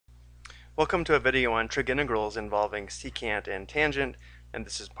Welcome to a video on trig integrals involving secant and tangent, and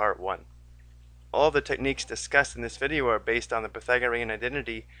this is part 1. All of the techniques discussed in this video are based on the Pythagorean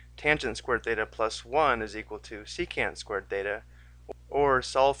identity tangent squared theta plus 1 is equal to secant squared theta, or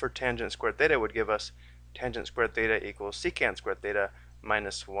solve for tangent squared theta would give us tangent squared theta equals secant squared theta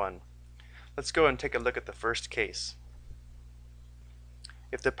minus 1. Let's go and take a look at the first case.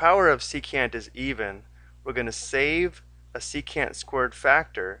 If the power of secant is even, we're going to save a secant squared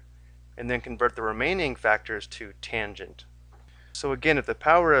factor and then convert the remaining factors to tangent. So again, if the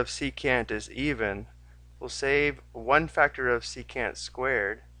power of secant is even, we'll save one factor of secant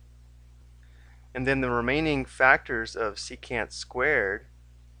squared, and then the remaining factors of secant squared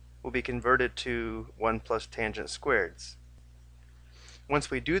will be converted to 1 plus tangent squareds.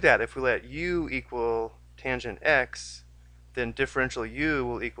 Once we do that, if we let u equal tangent x, then differential u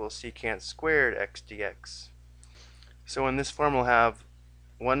will equal secant squared x dx. So in this form we'll have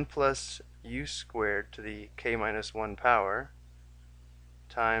 1 plus u squared to the k minus 1 power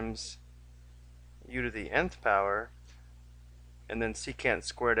times u to the nth power, and then secant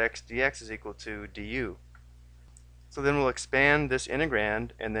squared x dx is equal to du. So then we'll expand this integrand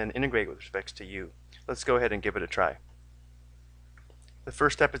and then integrate with respect to u. Let's go ahead and give it a try. The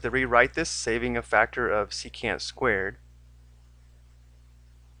first step is to rewrite this, saving a factor of secant squared.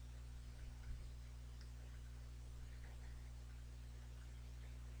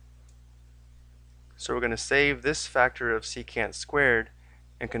 So we're going to save this factor of secant squared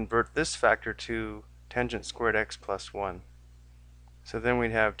and convert this factor to tangent squared x plus 1. So then we'd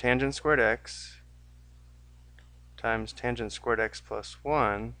have tangent squared x times tangent squared x plus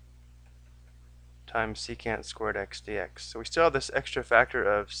 1 times secant squared x dx. So we still have this extra factor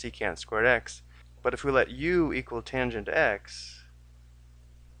of secant squared x, but if we let u equal tangent x,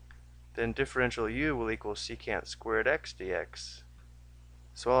 then differential u will equal secant squared x dx.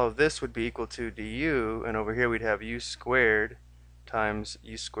 So all of this would be equal to du, and over here we'd have u squared times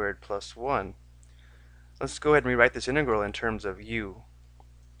u squared plus 1. Let's go ahead and rewrite this integral in terms of u.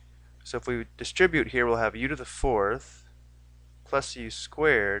 So if we distribute here, we'll have u to the 4th plus u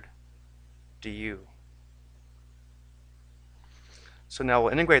squared du. So now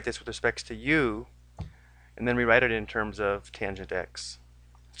we'll integrate this with respect to u, and then rewrite it in terms of tangent x.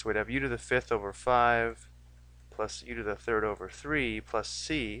 So we'd have u to the 5th over 5 plus u to the 3rd over 3 plus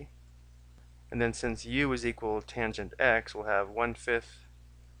c, and then since u is equal tangent x, we'll have 1/5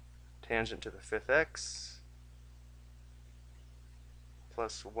 tangent to the 5th x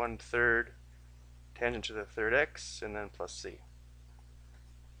plus 1/3 tangent to the 3rd x, and then plus c.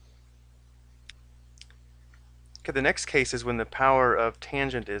 Okay, the next case is when the power of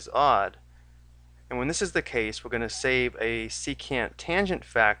tangent is odd, and when this is the case, we're going to save a secant tangent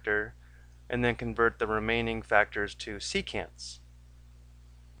factor and then convert the remaining factors to secants.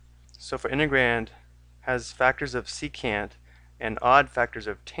 So if our integrand has factors of secant and odd factors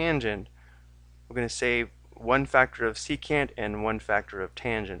of tangent, we're going to save one factor of secant and one factor of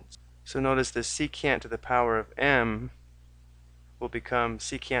tangent. So notice the secant to the power of m will become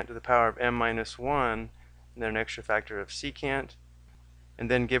secant to the power of m minus 1, and then an extra factor of secant. And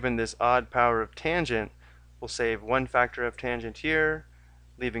then given this odd power of tangent, we'll save one factor of tangent here,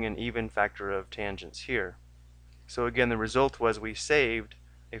 leaving an even factor of tangents here. So again, the result was we saved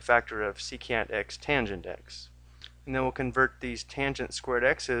a factor of secant x tangent x. And then we'll convert these tangent squared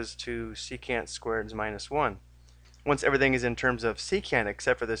x's to secant squareds minus 1. Once everything is in terms of secant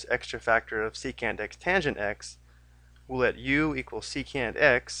except for this extra factor of secant x tangent x, we'll let u equal secant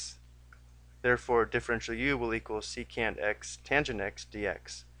x, therefore differential u will equal secant x tangent x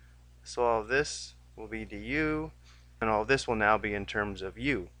dx. So all of this will be du, and all of this will now be in terms of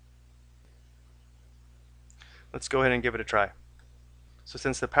u. Let's go ahead and give it a try. So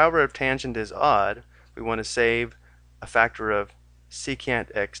since the power of tangent is odd, we want to save a factor of secant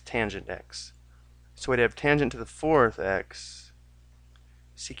x tangent x. So we'd have tangent to the 4th x,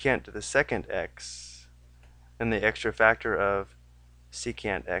 secant to the 2nd x, and the extra factor of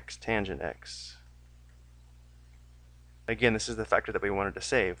secant x tangent x. Again, this is the factor that we wanted to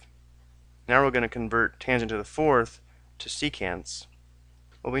save. Now we're going to convert tangent to the 4th to secants.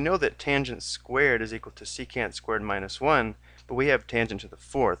 Well, we know that tangent squared is equal to secant squared minus 1, but we have tangent to the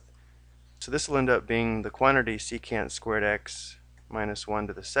 4th. So this will end up being the quantity secant squared x minus 1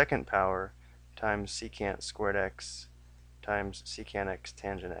 to the 2nd power times secant squared x times secant x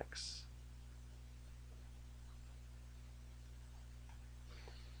tangent x.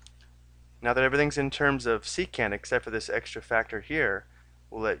 Now that everything's in terms of secant except for this extra factor here,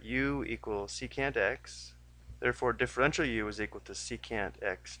 we'll let u equal secant x. Therefore, differential u is equal to secant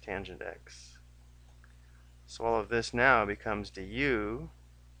x tangent x. So all of this now becomes du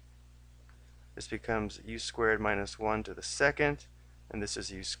this becomes u squared minus 1 to the second, and this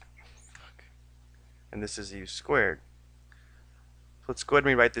is u squared. So let's go ahead and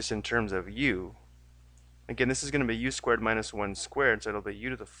rewrite this in terms of u. Again, this is going to be u squared minus 1 squared, so it'll be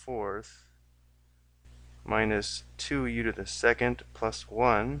u to the fourth minus 2u to the second plus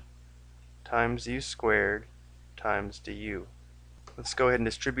 1 times u squared times du. Let's go ahead and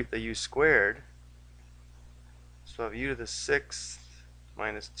distribute the u squared. So I have u to the sixth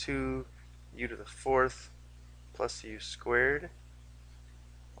minus 2u to the fourth plus u squared,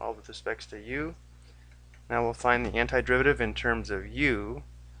 all with respect to u. Now we'll find the antiderivative in terms of u.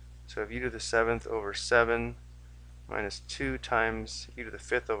 So I have u to the seventh over 7 minus 2 times u to the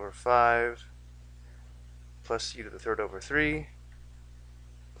fifth over 5 plus u to the third over 3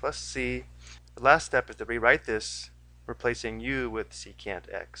 plus c. The last step is to rewrite this, replacing u with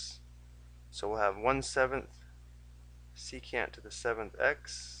secant x. So we'll have 1/7 secant to the 7th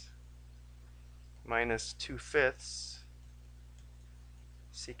x minus 2/5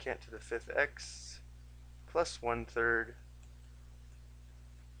 secant to the 5th x plus 1/3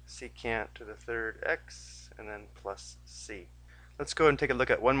 secant to the 3rd x, and then plus c. Let's go ahead and take a look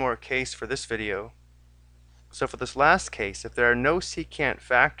at one more case for this video. So for this last case, if there are no secant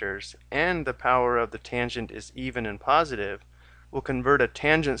factors and the power of the tangent is even and positive, we'll convert a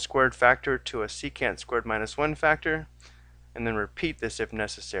tangent squared factor to a secant squared minus 1 factor, and then repeat this if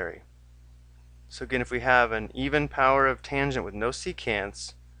necessary. So again, if we have an even power of tangent with no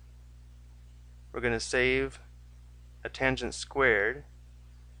secants, we're going to save a tangent squared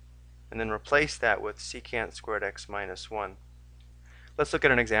and then replace that with secant squared x minus 1. Let's look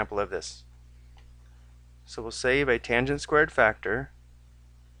at an example of this. So we'll save a tangent squared factor,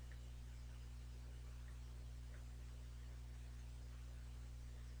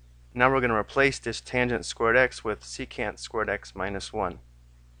 now we're going to replace this tangent squared x with secant squared x minus 1.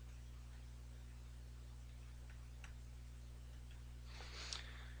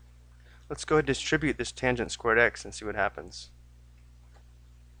 Let's go ahead and distribute this tangent squared x and see what happens.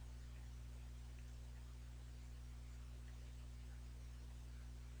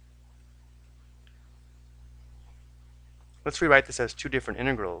 Let's rewrite this as two different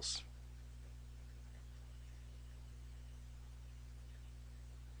integrals.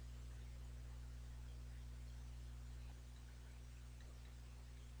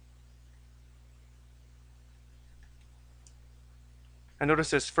 And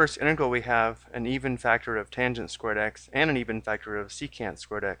notice this first integral we have an even factor of tangent squared x and an even factor of secant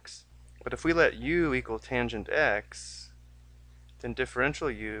squared x. But if we let u equal tangent x, then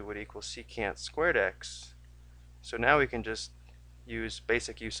differential u would equal secant squared x. So now we can just use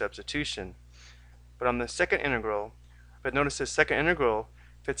basic u substitution. But on the second integral, notice this second integral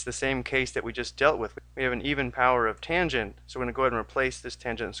fits the same case that we just dealt with. We have an even power of tangent, so we're going to go ahead and replace this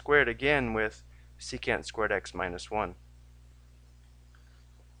tangent squared again with secant squared x minus 1.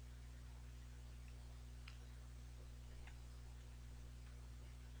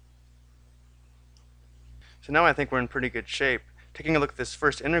 So now I think we're in pretty good shape. Taking a look at this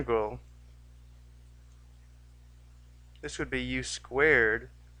first integral, this would be u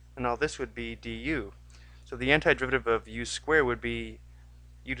squared, and all this would be du. So the antiderivative of u squared would be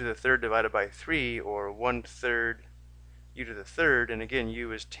u to the third divided by 3, or 1/3 u to the third, and again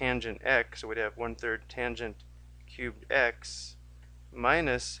u is tangent x, so we'd have 1/3 tangent cubed x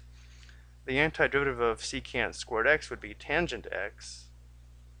minus the antiderivative of secant squared x would be tangent x.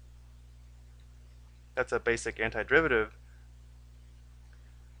 That's a basic antiderivative.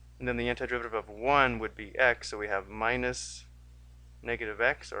 And then the antiderivative of 1 would be x, so we have minus negative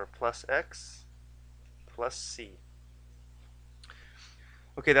x, or plus x, plus c.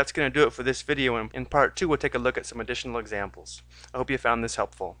 Okay, that's going to do it for this video. In part 2, we'll take a look at some additional examples. I hope you found this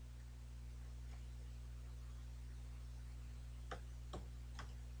helpful.